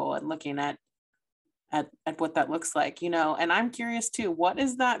circle and looking at what that looks like, and I'm curious too, what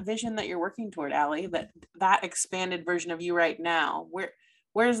is that vision that you're working toward, Allie, that expanded version of you right now?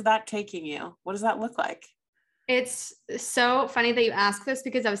 Where is that taking you? What does that look like? It's so funny that you ask this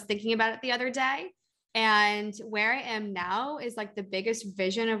because I was thinking about it the other day. And where I am now is like the biggest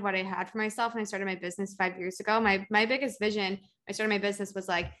vision of what I had for myself when I started my business 5 years ago. My biggest vision, I started my business was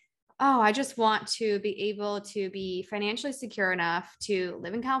like, oh, I just want to be able to be financially secure enough to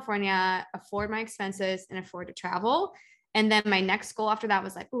live in California, afford my expenses, and afford to travel. And then my next goal after that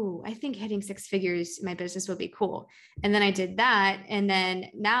was like, oh, I think hitting 6 figures in my business would be cool. And then I did that. And then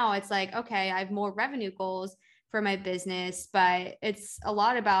now it's like, okay, I have more revenue goals for my business, but it's a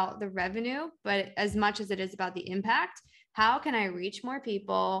lot about the revenue, but as much as it is about the impact, how can I reach more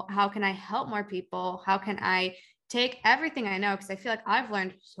people? How can I help more people? How can I take everything I know? Because I feel like I've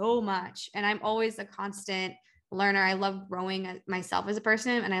learned so much and I'm always a constant learner. I love growing myself as a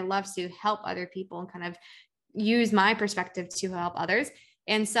person and I love to help other people and kind of use my perspective to help others.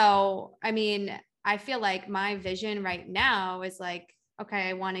 And so, I mean, I feel like my vision right now is like, okay,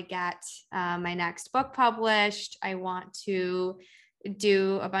 I want to get my next book published. I want to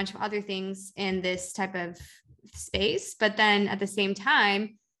do a bunch of other things in this type of space. But then at the same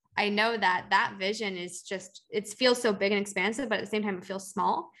time, I know that vision is just, it feels so big and expansive, but at the same time, it feels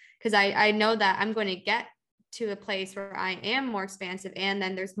small because I know that I'm going to get to a place where I am more expansive. And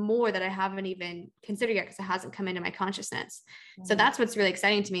then there's more that I haven't even considered yet because it hasn't come into my consciousness. Mm-hmm. So that's what's really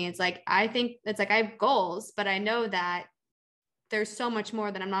exciting to me. It's like, I think it's like I have goals, but I know that there's so much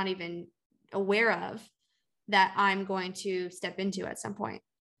more that I'm not even aware of that I'm going to step into at some point.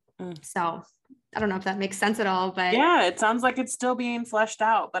 So I don't know if that makes sense at all, but yeah, it sounds like it's still being fleshed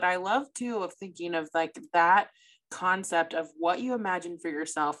out. But I love too of thinking of like that concept of what you imagine for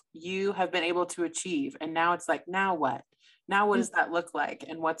yourself, you have been able to achieve. And now it's like, now what? Now what does that look like?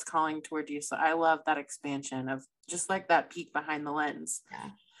 And what's calling toward you? So I love that expansion of just like that peek behind the lens.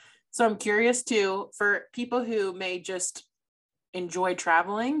 Yeah. So I'm curious too, for people who may just enjoy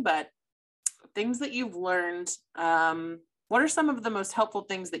traveling, but things that you've learned, what are some of the most helpful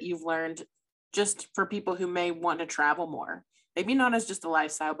things that you've learned just for people who may want to travel more? Maybe not as just a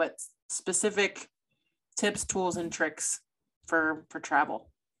lifestyle, but specific tips, tools, and tricks for travel.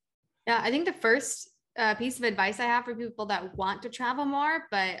 Yeah, I think the first piece of advice I have for people that want to travel more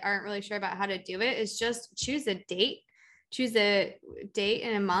but aren't really sure about how to do it is just choose a date. Choose a date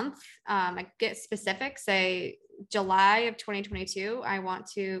in a month. Like get specific, say July of 2022, I want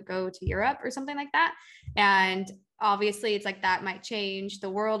to go to Europe or something like that. And obviously it's like that might change. The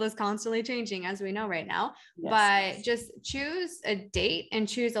world is constantly changing as we know right now, yes. But just choose a date and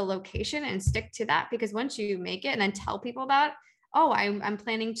choose a location and stick to that, because once you make it and then tell people about, oh, I'm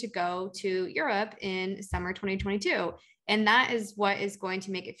planning to go to Europe in summer 2022. And that is what is going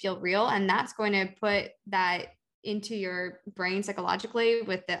to make it feel real. And that's going to put that into your brain psychologically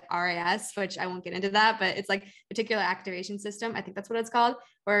with the RAS, which I won't get into that, but it's like reticular activation system. I think that's what it's called,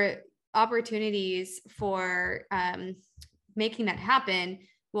 where opportunities for making that happen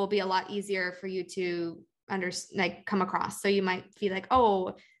will be a lot easier for you to come across. So you might feel like,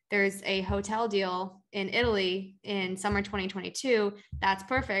 oh, there's a hotel deal in Italy in summer 2022. That's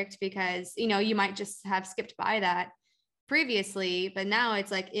perfect because, you might just have skipped by that previously, but now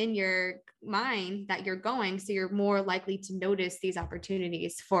it's like in your mind that you're going, so you're more likely to notice these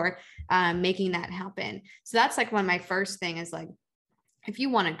opportunities for making that happen. So that's like one of my first thing is like, if you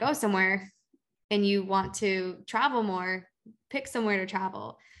want to go somewhere and you want to travel more, pick somewhere to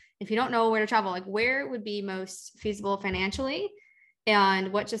travel. If you don't know where to travel, like where would be most feasible financially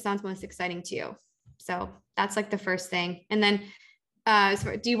and what just sounds most exciting to you. So that's like the first thing. And then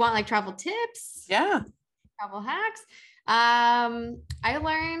do you want like travel tips? Yeah. Travel hacks? I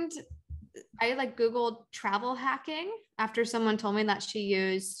Googled travel hacking after someone told me that she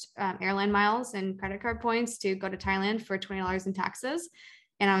used airline miles and credit card points to go to Thailand for $20 in taxes.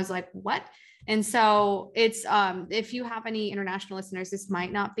 And I was like, what? And so it's, if you have any international listeners, this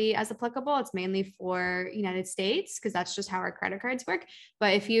might not be as applicable. It's mainly for United States, because that's just how our credit cards work.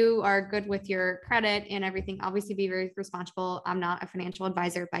 But if you are good with your credit and everything, obviously be very responsible. I'm not a financial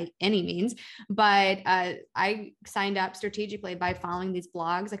advisor by any means, but I signed up strategically by following these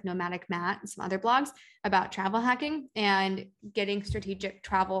blogs like Nomadic Matt and some other blogs about travel hacking and getting strategic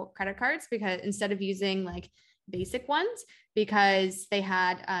travel credit cards, because instead of using like basic ones, because they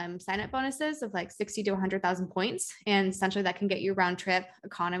had sign up bonuses of like 60 to 100,000 points. And essentially that can get you round trip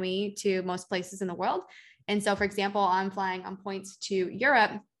economy to most places in the world. And so, for example, I'm flying on points to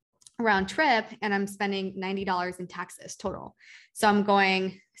Europe round trip and I'm spending $90 in taxes total. So I'm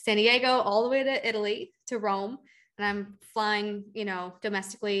going San Diego all the way to Italy to Rome. And I'm flying,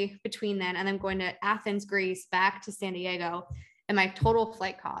 domestically between then. And I'm going to Athens, Greece, back to San Diego. And my total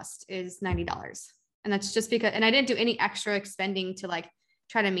flight cost is $90. And that's just because, and I didn't do any extra expending to like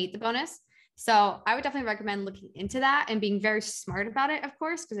try to meet the bonus. So I would definitely recommend looking into that and being very smart about it, of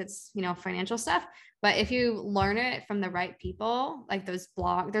course, because it's, financial stuff. But if you learn it from the right people, like those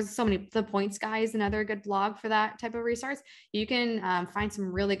blogs, there's so many, The Points Guy is another good blog for that type of resource. You can find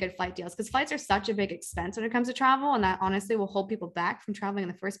some really good flight deals, because flights are such a big expense when it comes to travel. And that honestly will hold people back from traveling in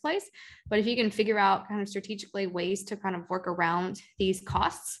the first place. But if you can figure out kind of strategically ways to kind of work around these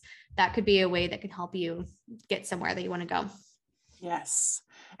costs, that could be a way that can help you get somewhere that you want to go. Yes.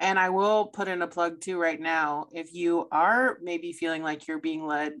 And I will put in a plug too right now. If you are maybe feeling like you're being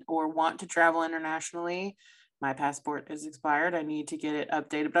led or want to travel internationally, my passport is expired. I need to get it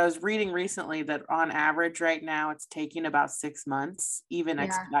updated. But I was reading recently that on average right now, it's taking about 6 months, even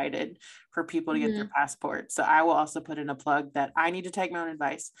expedited, for people to get their passport. So I will also put in a plug that I need to take my own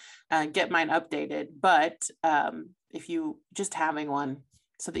advice, get mine updated. But if you just having one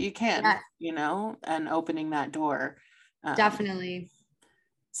so that you can, and opening that door. Definitely.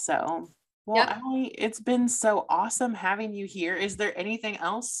 So, well, Allie, it's been so awesome having you here. Is there anything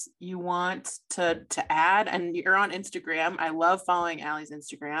else you want to add? And you're on Instagram. I love following Allie's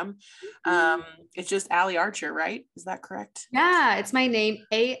Instagram. It's just Allie Archer, right? Is that correct? Yeah, it's my name,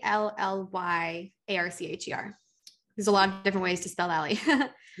 ALLYARCHER. There's a lot of different ways to spell Allie.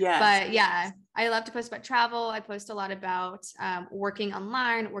 Yeah. But yeah, I love to post about travel. I post a lot about working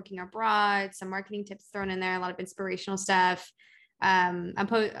online, working abroad, some marketing tips thrown in there, a lot of inspirational stuff.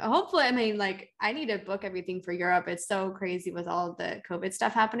 Hopefully, I need to book everything for Europe. It's so crazy with all the COVID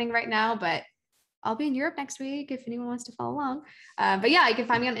stuff happening right now, but I'll be in Europe next week if anyone wants to follow along. But yeah, you can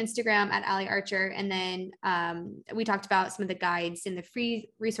find me on Instagram at Allie Archer. And then we talked about some of the guides and the free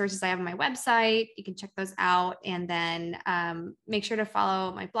resources I have on my website. You can check those out. And then make sure to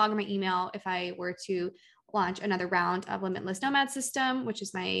follow my blog and my email if I were to launch another round of Limitless Nomad System, which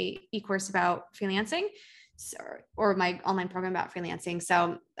is my e-course about freelancing. Or my online program about freelancing.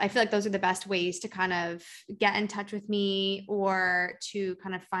 So I feel like those are the best ways to kind of get in touch with me, or to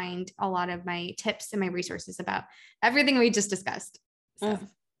kind of find a lot of my tips and my resources about everything we just discussed. So.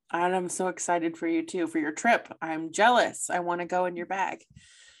 And I'm so excited for you too, for your trip. I'm jealous. I want to go in your bag.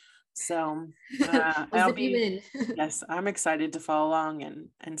 So I'll be, yes, I'm excited to follow along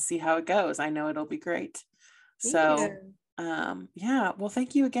and see how it goes. I know it'll be great. Thank you. Well,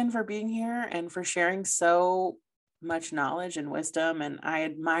 thank you again for being here and for sharing so much knowledge and wisdom. And I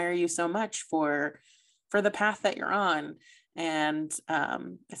admire you so much for the path that you're on, and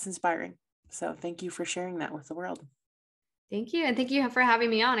it's inspiring. So thank you for sharing that with the world. Thank you. And thank you for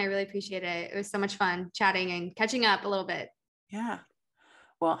having me on. I really appreciate it. It was so much fun chatting and catching up a little bit. Yeah.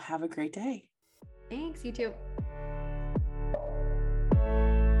 Well, have a great day. Thanks. You too.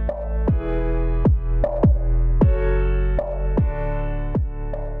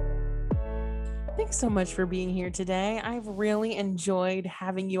 Thanks so much for being here today. I've really enjoyed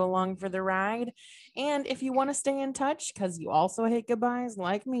having you along for the ride. And if you want to stay in touch, because you also hate goodbyes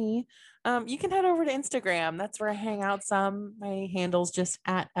like me, you can head over to Instagram. That's where I hang out some. My handle's just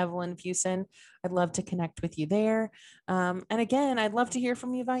at Evelyn Fusen. I'd love to connect with you there. And again, I'd love to hear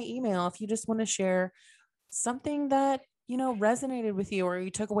from you via email if you just want to share something that resonated with you or you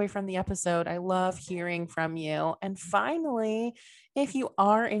took away from the episode. I love hearing from you. And finally, if you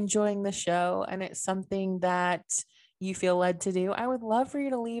are enjoying the show and it's something that you feel led to do, I would love for you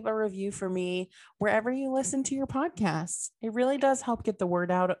to leave a review for me wherever you listen to your podcasts. It really does help get the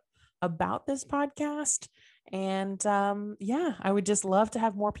word out about this podcast. And I would just love to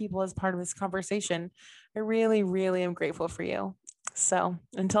have more people as part of this conversation. I really, really am grateful for you. So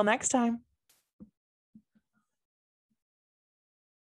until next time.